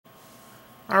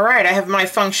Alright, I have my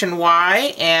function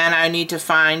y, and I need to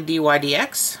find dy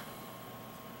dx.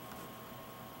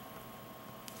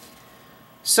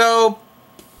 So,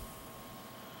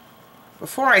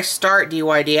 before I start dy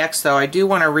dx, though, I do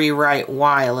want to rewrite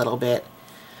y a little bit.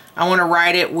 I want to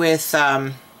write it with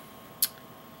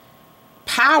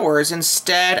powers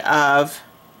instead of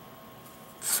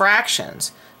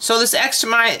fractions. So this x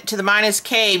to the minus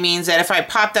k means that if I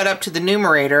pop that up to the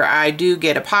numerator, I do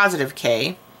get a positive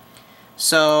k.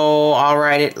 So I'll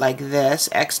write it like this,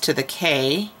 x to the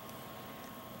k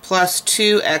plus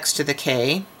 2x to the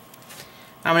k.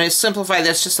 I'm going to simplify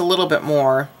this just a little bit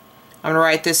more. I'm going to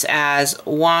write this as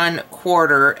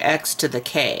 1/4 x to the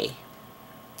k.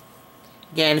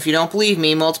 Again, if you don't believe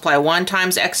me, multiply 1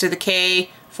 times x to the k,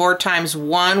 4 times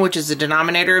 1, which is the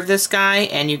denominator of this guy,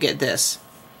 and you get this,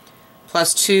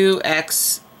 plus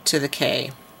 2x to the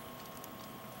k.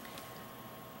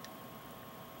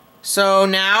 So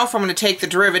now if I'm going to take the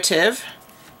derivative,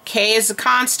 k is a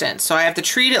constant, so I have to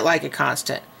treat it like a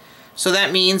constant. So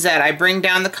that means that I bring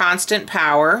down the constant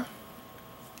power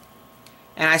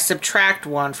and I subtract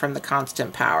 1 from the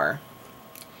constant power.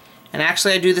 And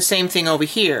actually I do the same thing over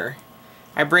here.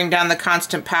 I bring down the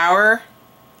constant power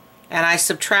and I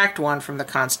subtract 1 from the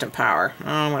constant power. Oh,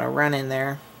 I'm going to run in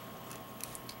there.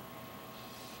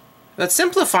 But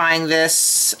simplifying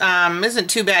this isn't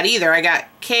too bad either. I got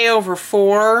k over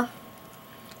 4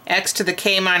 x to the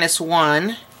k minus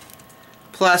 1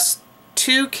 plus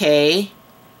 2k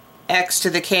x to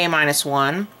the k minus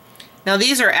 1. Now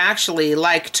these are actually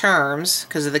like terms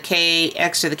because of the k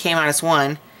x to the k minus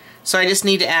 1. So I just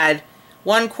need to add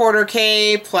 1/4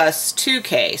 k plus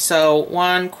 2k. So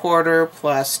 1/4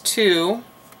 plus 2.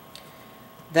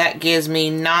 That gives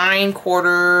me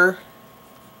 9/4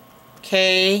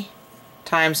 k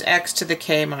times x to the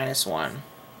k minus 1.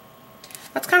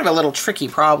 That's kind of a little tricky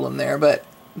problem there, but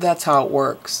that's how it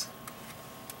works.